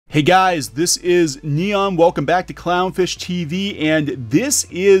Hey guys, this is Neon. Welcome back to Clownfish TV, and this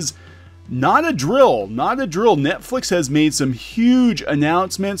is not a drill. Netflix has made some huge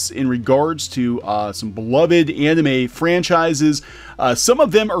announcements in regards to some beloved anime franchises. Some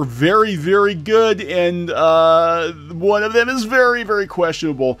of them are very, very good, and one of them is very, very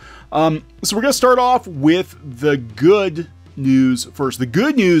questionable. So we're going to start off with the good news first. The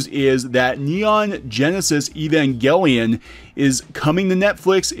good news is that Neon Genesis Evangelion is coming to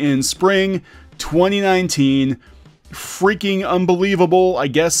Netflix in spring 2019. Freaking unbelievable. I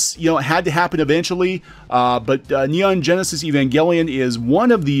guess, you know, it had to happen eventually, but Neon Genesis Evangelion is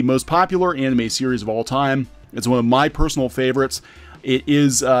one of the most popular anime series of all time. It's one of my personal favorites. It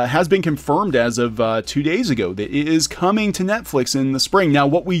is has been confirmed as of 2 days ago that it is coming to Netflix in the spring. Now,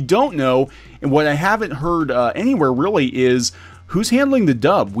 what we don't know, and what I haven't heard anywhere really, is who's handling the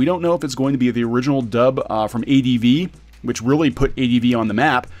dub. We don't know if it's going to be the original dub from ADV, which really put ADV on the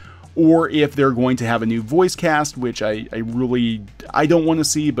map, or if they're going to have a new voice cast, which I don't want to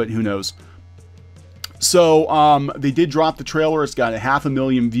see, but who knows. So they did drop the trailer. It's got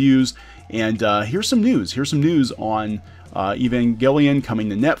 500,000 views, and here's some news. Here's some news on Evangelion coming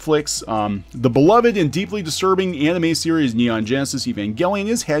to Netflix. The beloved and deeply disturbing anime series Neon Genesis Evangelion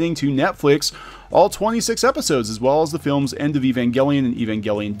is heading to Netflix. All 26 episodes, as well as the films End of Evangelion and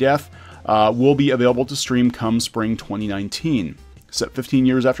Evangelion Death, will be available to stream come spring 2019. Set 15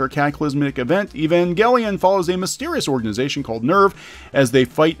 years after a cataclysmic event, Evangelion follows a mysterious organization called Nerv as they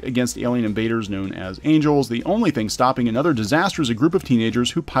fight against alien invaders known as angels. The only thing stopping another disaster is a group of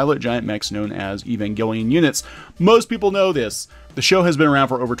teenagers who pilot giant mechs known as Evangelion units. Most people know this. The show has been around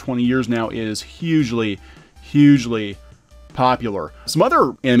for over 20 years now. It is hugely popular. Some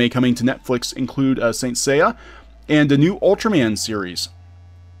other anime coming to Netflix include Saint Seiya and a new Ultraman series.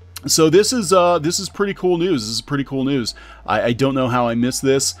 So this is pretty cool news. This is pretty cool news. I don't know how I missed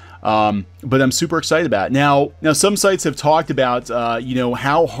this, but I'm super excited about it. Now some sites have talked about you know,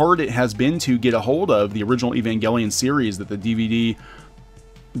 how hard it has been to get a hold of the original Evangelion series. That the DVD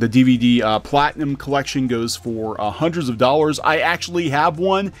Platinum collection goes for hundreds of dollars. I actually have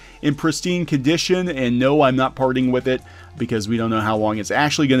one in pristine condition, and no, I'm not parting with it because we don't know how long it's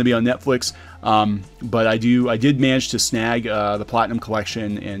actually going to be on Netflix. But I did manage to snag the Platinum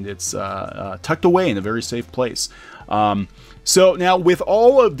collection, and it's tucked away in a very safe place. So now, with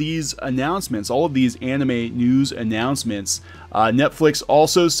all of these announcements, all of these anime news announcements, Netflix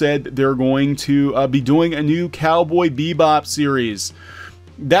also said they're going to be doing a new Cowboy Bebop series.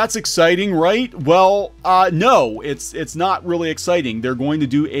 That's exciting, right? Well, no, it's not really exciting. They're going to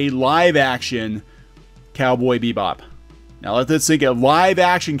do a live-action Cowboy Bebop. Now, let's think of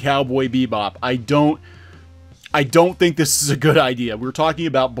live-action Cowboy Bebop. I don't think this is a good idea. We're talking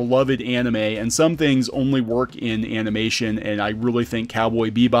about beloved anime, and some things only work in animation, and I really think Cowboy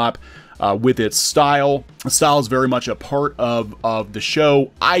Bebop, with its style is very much a part of the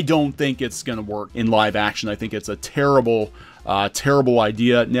show. I don't think it's going to work in live action. I think it's a terrible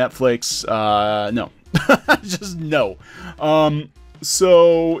idea. Netflix, no. Just no.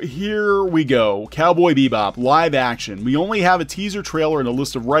 So here we go. Cowboy Bebop, live action. We only have a teaser trailer and a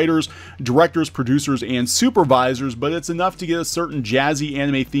list of writers, directors, producers, and supervisors, but it's enough to get a certain jazzy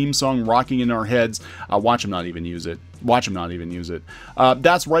anime theme song rocking in our heads. Watch them not even use it. Watch them not even use it.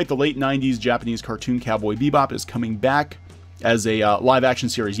 That's right, the late 90s Japanese cartoon Cowboy Bebop is coming back as a live action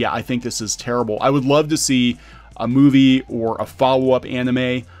series. Yeah, I think this is terrible. I would love to see a movie or a follow-up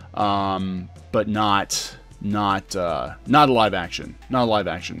anime, but not a live action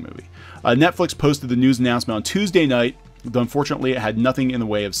movie. Netflix posted the news announcement on Tuesday night, though unfortunately it had nothing in the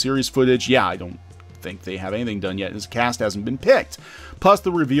way of series footage. Yeah, I don't think they have anything done yet, as the cast hasn't been picked. Plus,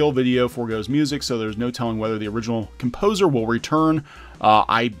 the reveal video foregoes music, so there's no telling whether the original composer will return.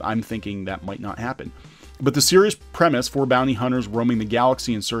 I'm thinking that might not happen. But the series premise, for bounty hunters roaming the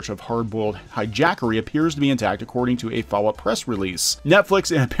galaxy in search of hard-boiled hijackery, appears to be intact according to a follow-up press release. Netflix,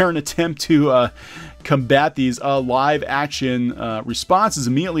 in an apparent attempt to combat these live-action responses,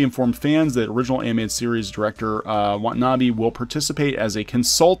 immediately informed fans that original animated series director Watanabe will participate as a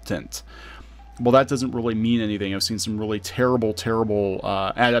consultant. Well, that doesn't really mean anything. I've seen some really terrible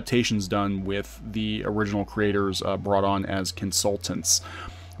adaptations done with the original creators brought on as consultants.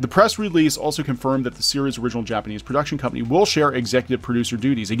 The press release also confirmed that the series' original Japanese production company will share executive producer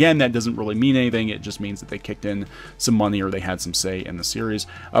duties. Again, that doesn't really mean anything. It just means that they kicked in some money or they had some say in the series.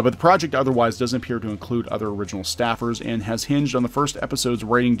 But the project otherwise doesn't appear to include other original staffers and has hinged on the first episode's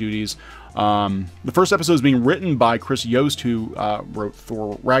writing duties. The first episode is being written by Chris Yost, who wrote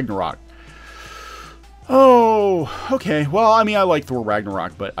Thor Ragnarok. Oh, okay. Well, I mean, I like Thor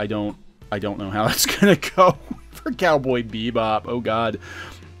Ragnarok, but I don't know how it's gonna go for Cowboy Bebop. Oh God.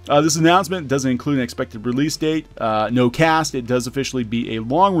 This announcement doesn't include an expected release date, no cast. It does officially be a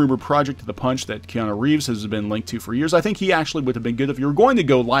long rumored project to the punch that Keanu Reeves has been linked to for years. I think he actually would have been good if you were going to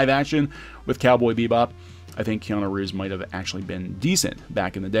go live action with Cowboy Bebop. I think Keanu Reeves might have actually been decent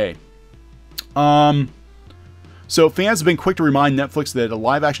back in the day. So fans have been quick to remind Netflix that a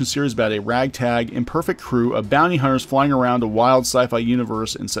live-action series about a ragtag, imperfect crew of bounty hunters flying around a wild sci-fi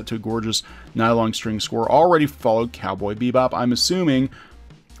universe and set to a gorgeous nylon string score already followed Cowboy Bebop. I'm assuming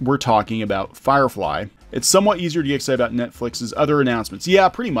we're talking about Firefly. It's somewhat easier to get excited about Netflix's other announcements. Yeah,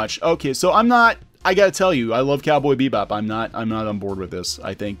 pretty much. Okay, so I gotta tell you, I love Cowboy Bebop. I'm not on board with this.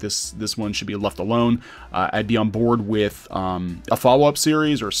 I think this one should be left alone. I'd be on board with a follow-up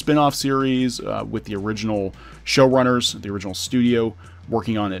series or a spin-off series with the original showrunners, the original studio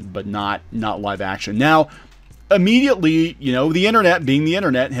working on it, but not live action. Now, immediately, the internet, being the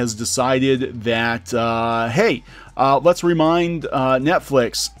internet, has decided that hey, let's remind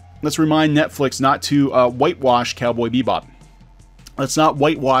Netflix not to whitewash Cowboy Bebop. Let's not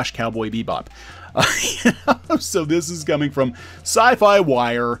whitewash Cowboy Bebop. So this is coming from Sci-Fi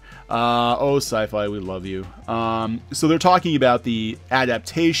Wire. Oh, Sci-Fi, we love you. So they're talking about the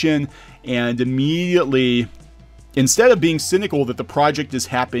adaptation, and immediately, instead of being cynical that the project is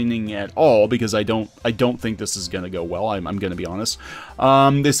happening at all, because I don't think this is going to go well, I'm going to be honest.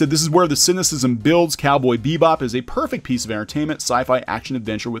 They said this is where the cynicism builds. Cowboy Bebop is a perfect piece of entertainment, sci-fi action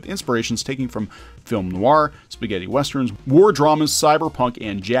adventure with inspirations taken from film noir, spaghetti westerns, war dramas, cyberpunk,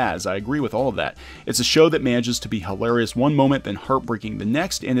 and jazz. I agree with all of that. It's a show that manages to be hilarious one moment, then heartbreaking the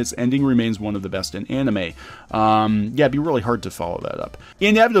next, and its ending remains one of the best in anime. Yeah, it'd be really hard to follow that up.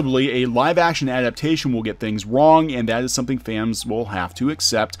 Inevitably, a live-action adaptation will get things wrong, and that is something fans will have to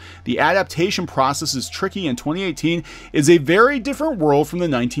accept. The adaptation process is tricky, and 2018 is a very different world from the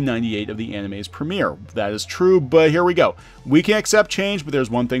 1998 of the anime's premiere. That is true, but here we go. We can accept change, but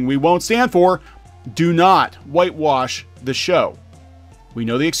there's one thing we won't stand for. Do not whitewash the show. We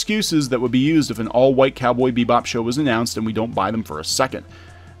know the excuses that would be used if an all-white Cowboy Bebop show was announced, and we don't buy them for a second.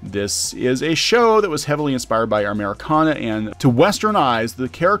 This is a show that was heavily inspired by Americana, and to Western eyes, the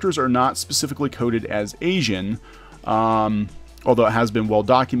characters are not specifically coded as Asian, although it has been well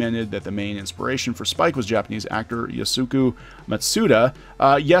documented that the main inspiration for Spike was Japanese actor Yusuke Matsuda.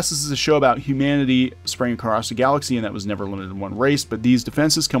 Yes, this is a show about humanity spreading across the galaxy, and that was never limited to one race, but these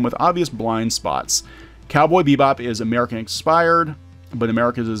defenses come with obvious blind spots. Cowboy Bebop is American-inspired, but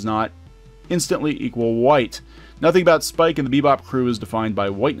America does not instantly equal white. Nothing about Spike and the Bebop crew is defined by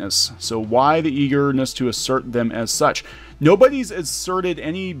whiteness, so why the eagerness to assert them as such? Nobody's asserted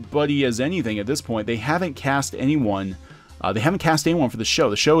anybody as anything at this point. They haven't cast anyone. They haven't cast anyone for the show.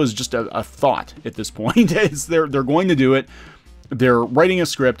 The show is just a thought at this point. They're going to do it. They're writing a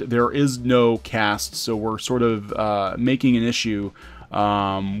script. There is no cast, so we're sort of making an issue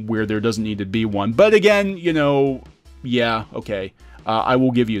where there doesn't need to be one. But again, yeah, okay. I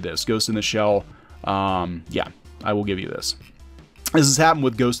will give you this. Ghost in the Shell. Yeah, I will give you this. This has happened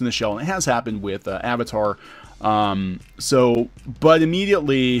with Ghost in the Shell, and it has happened with Avatar. But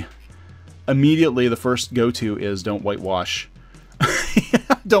immediately the first go-to is don't whitewash.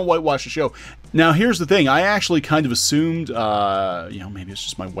 Don't whitewash the show. Now, here's the thing. I actually kind of assumed, maybe it's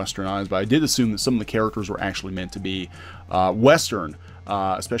just my Western eyes, but I did assume that some of the characters were actually meant to be Western,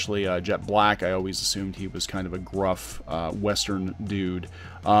 especially Jet Black. I always assumed he was kind of a gruff Western dude.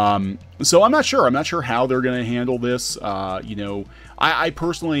 So I'm not sure. I'm not sure how they're going to handle this. I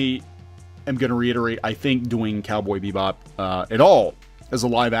personally am going to reiterate, I think doing Cowboy Bebop at all as a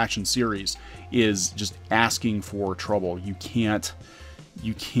live-action series is just asking for trouble. You can't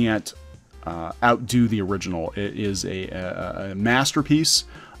outdo the original. It is a masterpiece.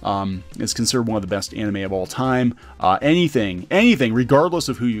 It's considered one of the best anime of all time. Anything, regardless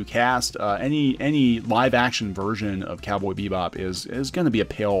of who you cast, any live-action version of Cowboy Bebop is going to be a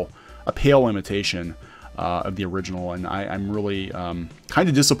pale imitation of the original, and I'm really kind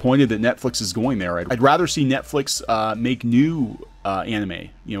of disappointed that Netflix is going there. I'd rather see Netflix make new anime,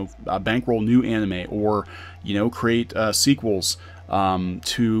 bankroll new anime, or create sequels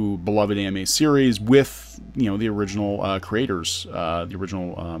to beloved anime series with the original creators, the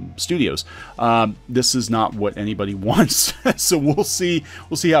original studios. This is not what anybody wants, so we'll see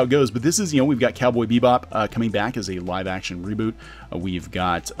how it goes. But this is we've got Cowboy Bebop coming back as a live action reboot. We've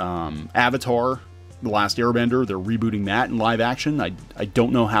got Avatar: The Last Airbender. They're rebooting that in live action. I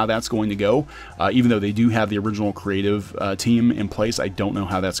don't know how that's going to go. Even though they do have the original creative team in place, I don't know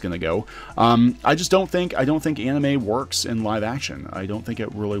how that's going to go. I don't think anime works in live action. I don't think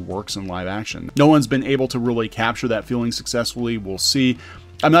it really works in live action. No one's been able to really capture that feeling successfully. We'll see.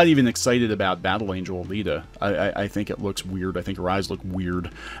 I'm not even excited about Battle Angel Alita. I think it looks weird. I think her eyes look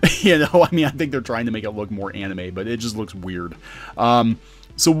weird. You know, I mean, I think they're trying to make it look more anime, but it just looks weird.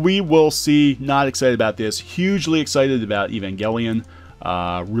 So we will see. Not excited about this. Hugely excited about Evangelion.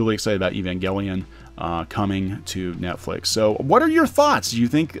 Really excited about Evangelion coming to Netflix. So what are your thoughts? Do you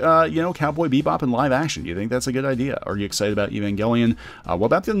think, you know, Cowboy Bebop in live action? Do you think that's a good idea? Are you excited about Evangelion? What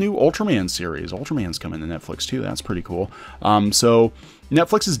about the new Ultraman series? Ultraman's coming to Netflix too. That's pretty cool. So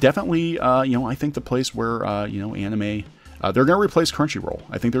Netflix is definitely, you know, I think the place where, you know, anime... they're going to replace Crunchyroll.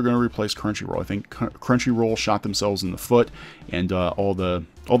 I think they're going to replace Crunchyroll. I think Crunchyroll shot themselves in the foot, and all the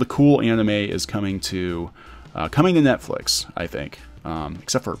cool anime is coming to Netflix. I think,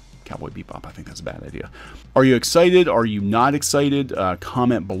 except for Cowboy Bebop. I think that's a bad idea. Are you excited? Are you not excited?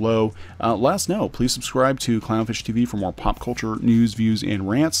 Comment below. Let us know. Please subscribe to Clownfish TV for more pop culture news, views, and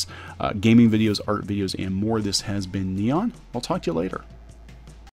rants, gaming videos, art videos, and more. This has been Neon. I'll talk to you later.